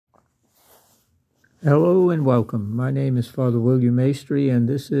Hello and welcome. My name is Father William Maestri, and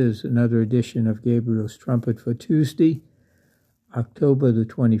this is another edition of Gabriel's Trumpet for Tuesday, October the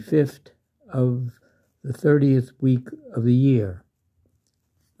 25th of the 30th week of the year.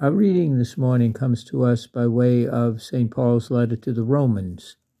 Our reading this morning comes to us by way of St. Paul's letter to the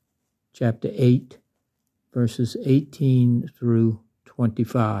Romans, chapter 8, verses 18 through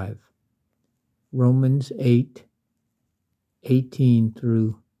 25. Romans 8, 18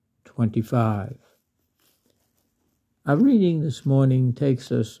 through 25. Our reading this morning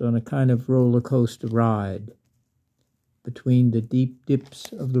takes us on a kind of roller coaster ride between the deep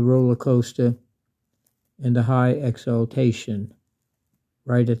dips of the roller coaster and the high exaltation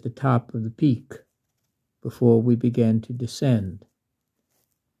right at the top of the peak before we begin to descend.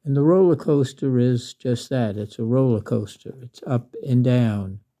 And the roller coaster is just that. It's a roller coaster. It's up and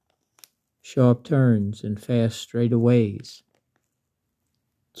down, sharp turns and fast straightaways.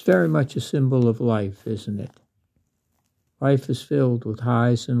 It's very much a symbol of life, isn't it? Life is filled with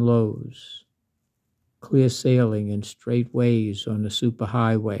highs and lows, clear sailing and straight ways on the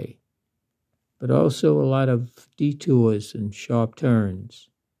superhighway, but also a lot of detours and sharp turns.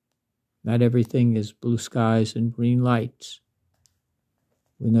 Not everything is blue skies and green lights.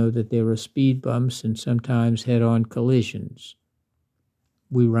 We know that there are speed bumps and sometimes head-on collisions.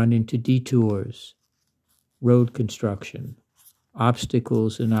 We run into detours, road construction,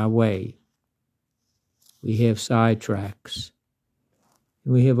 obstacles in our way. We have sidetracks.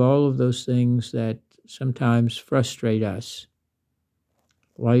 We have all of those things that sometimes frustrate us.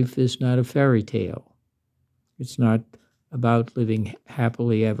 Life is not a fairy tale. It's not about living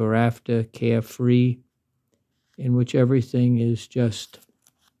happily ever after, carefree, in which everything is just,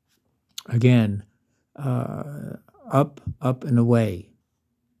 again, up and away.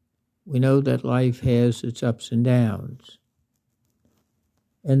 We know that life has its ups and downs.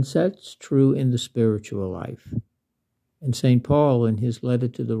 And that's true in the spiritual life. And St. Paul, in his letter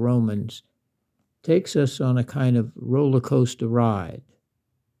to the Romans, takes us on a kind of roller coaster ride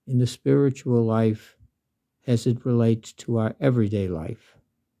in the spiritual life as it relates to our everyday life.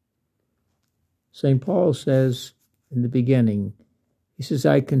 St. Paul says in the beginning, he says,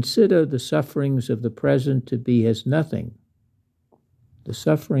 I consider the sufferings of the present to be as nothing. The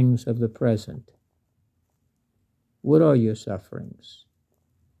sufferings of the present. What are your sufferings?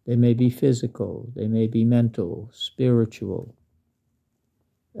 They may be physical, they may be mental, spiritual,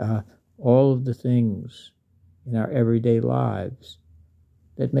 all of the things in our everyday lives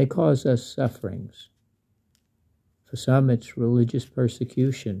that may cause us sufferings. For some, it's religious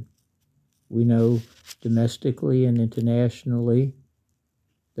persecution. We know domestically and internationally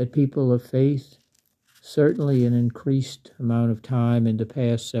that people of faith, certainly an increased amount of time in the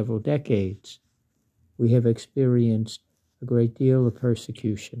past several decades, we have experienced a great deal of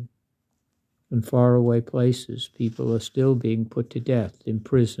persecution. In faraway places, people are still being put to death,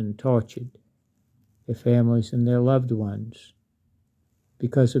 imprisoned, tortured, their families and their loved ones,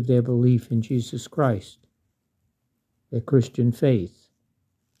 because of their belief in Jesus Christ, their Christian faith,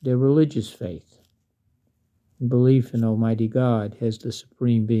 their religious faith, and belief in Almighty God as the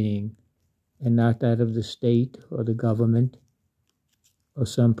supreme being, and not that of the state or the government or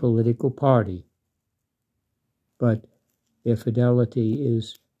some political party, but their fidelity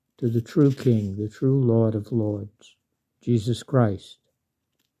is to the true King, the true Lord of Lords, Jesus Christ.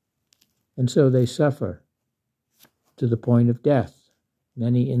 And so they suffer to the point of death,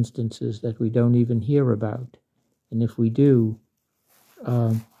 many instances that we don't even hear about. And if we do,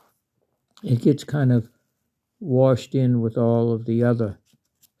 it gets kind of washed in with all of the other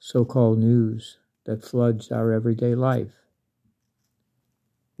so-called news that floods our everyday life.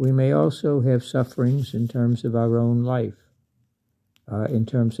 We may also have sufferings in terms of our own life. In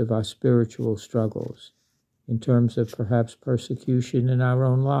terms of our spiritual struggles, in terms of perhaps persecution in our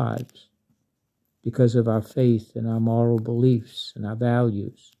own lives, because of our faith and our moral beliefs and our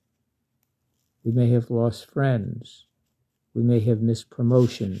values. We may have lost friends. We may have missed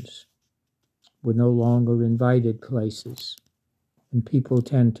promotions. We're no longer invited places, and people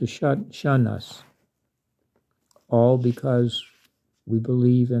tend to shun us, all because we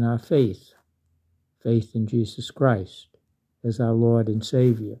believe in our faith in Jesus Christ as our Lord and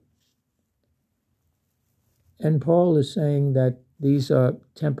Savior. And Paul is saying that these are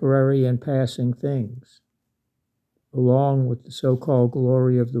temporary and passing things. Along with the so-called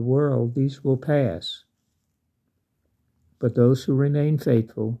glory of the world, these will pass. But those who remain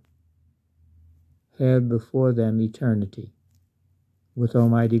faithful have before them eternity with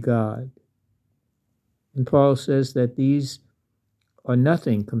Almighty God. And Paul says that these are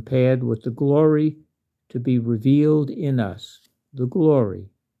nothing compared with the glory to be revealed in us, the glory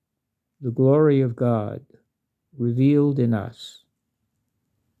the glory of God revealed in us.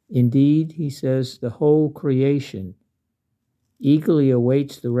 Indeed, he says, the whole creation eagerly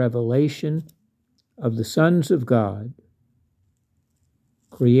awaits the revelation of the sons of God.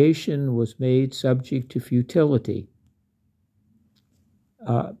 Creation was made subject to futility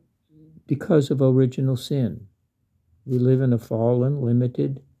because of original sin. We live in a fallen,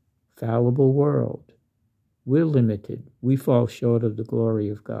 limited, fallible world. We're limited. We fall short of the glory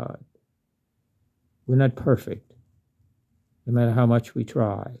of God. We're not perfect, no matter how much we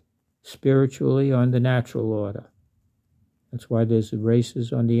try, spiritually or in the natural order. That's why there's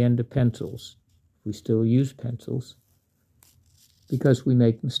erasers on the end of pencils. We still use pencils because we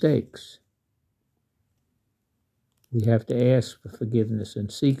make mistakes. We have to ask for forgiveness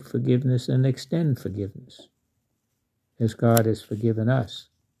and seek forgiveness and extend forgiveness as God has forgiven us.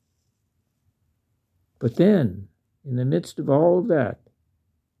 But then, in the midst of all of that,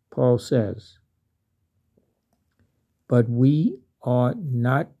 Paul says, but we are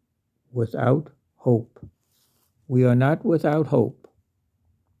not without hope. We are not without hope.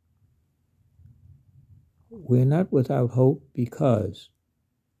 We're not without hope because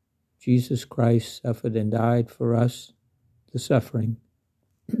Jesus Christ suffered and died for us, the suffering,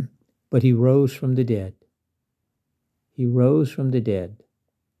 but he rose from the dead. He rose from the dead.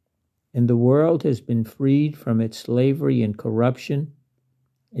 And the world has been freed from its slavery and corruption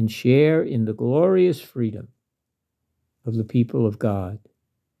and share in the glorious freedom of the people of God.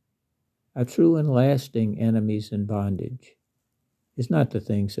 Our true and lasting enemies in bondage is not the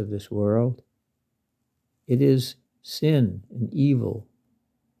things of this world. It is sin and evil.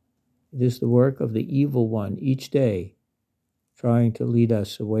 It is the work of the evil one each day trying to lead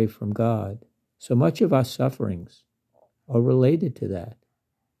us away from God. So much of our sufferings are related to that.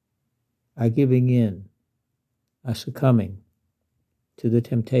 Our giving in, our succumbing to the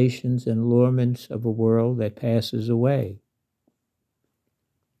temptations and allurements of a world that passes away.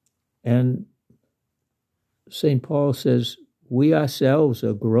 And St. Paul says, we ourselves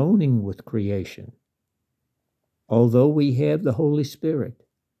are groaning with creation. Although we have the Holy Spirit,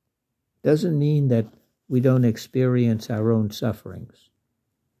 doesn't mean that we don't experience our own sufferings,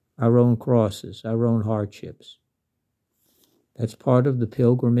 our own crosses, our own hardships. That's part of the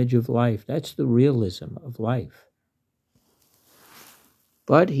pilgrimage of life. That's the realism of life.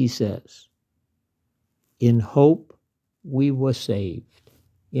 But, he says, in hope we were saved.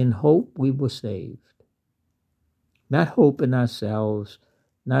 In hope we were saved. Not hope in ourselves,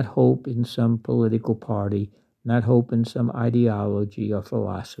 not hope in some political party, not hope in some ideology or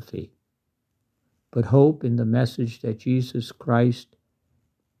philosophy, but hope in the message that Jesus Christ,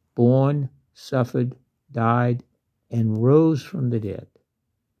 born, suffered, died, and rose from the dead.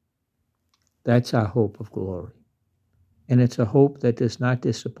 That's our hope of glory. And it's a hope that does not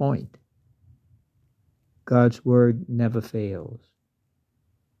disappoint. God's word never fails.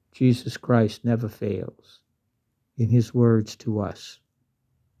 Jesus Christ never fails in his words to us.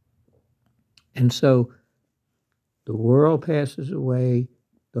 And so the world passes away,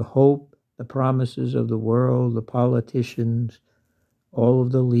 the hope, the promises of the world, the politicians, all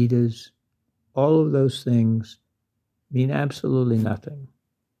of the leaders, all of those things mean absolutely nothing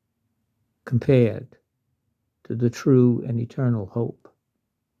compared to the true and eternal hope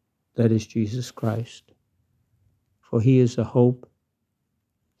that is Jesus Christ. For he is a hope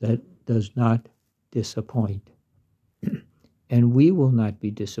that does not disappoint. And we will not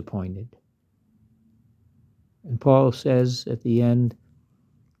be disappointed. And Paul says at the end,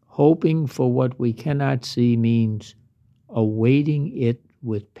 hoping for what we cannot see means awaiting it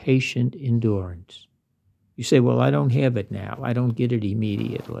with patient endurance. You say, well, I don't have it now. I don't get it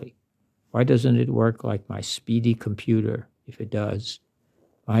immediately. Why doesn't it work like my speedy computer, if it does?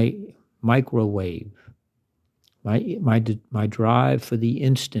 My microwave, my drive for the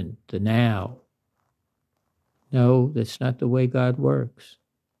instant, the now. No, that's not the way God works.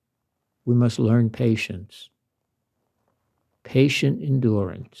 We must learn patience. Patient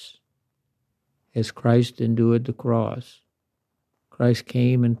endurance. As Christ endured the cross. Christ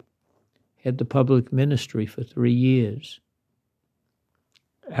came and had the public ministry for 3 years.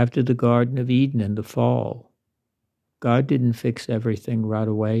 After the Garden of Eden and the fall, God didn't fix everything right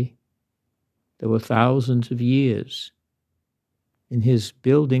away. There were thousands of years in his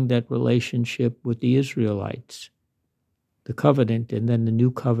building that relationship with the Israelites, the covenant, and then the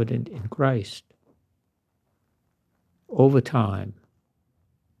new covenant in Christ. Over time,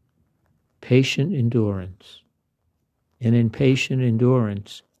 patient endurance. And in patient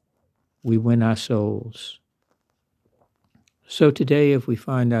endurance, we win our souls. So today, if we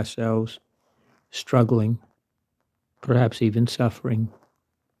find ourselves struggling, perhaps even suffering,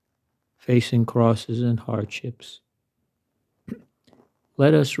 facing crosses and hardships.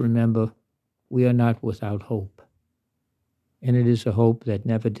 Let us remember we are not without hope, and it is a hope that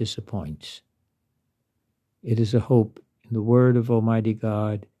never disappoints. It is a hope in the Word of Almighty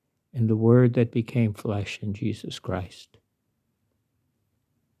God and the Word that became flesh in Jesus Christ.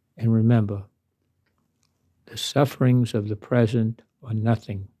 And remember, the sufferings of the present are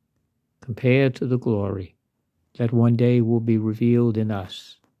nothing compared to the glory that one day will be revealed in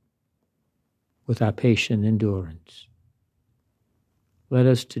us with our patient endurance. Let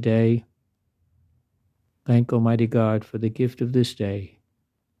us today thank Almighty God for the gift of this day,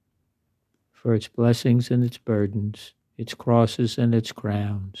 for its blessings and its burdens, its crosses and its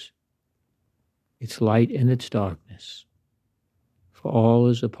crowns, its light and its darkness, for all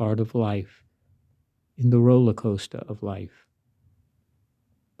is a part of life, in the roller coaster of life.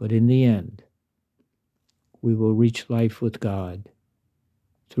 But in the end, we will reach life with God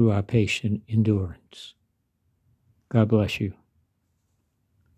through our patient endurance. God bless you.